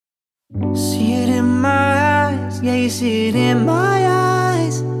See it in my eyes, yeah, you see it in my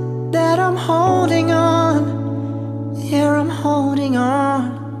eyes, that I'm holding on, yeah, I'm holding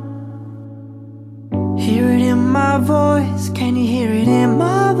on. Hear it in my voice, can you hear it in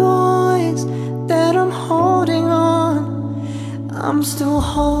my voice, that I'm holding on, I'm still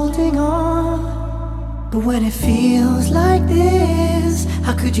holding on. But when it feels like this,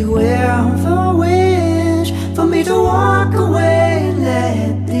 how could you ever wish for me to walk away and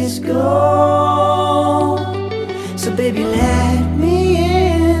let this go? So baby, let me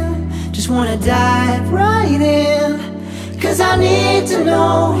in, just wanna dive right in, 'cause I need to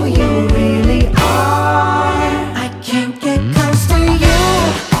know you really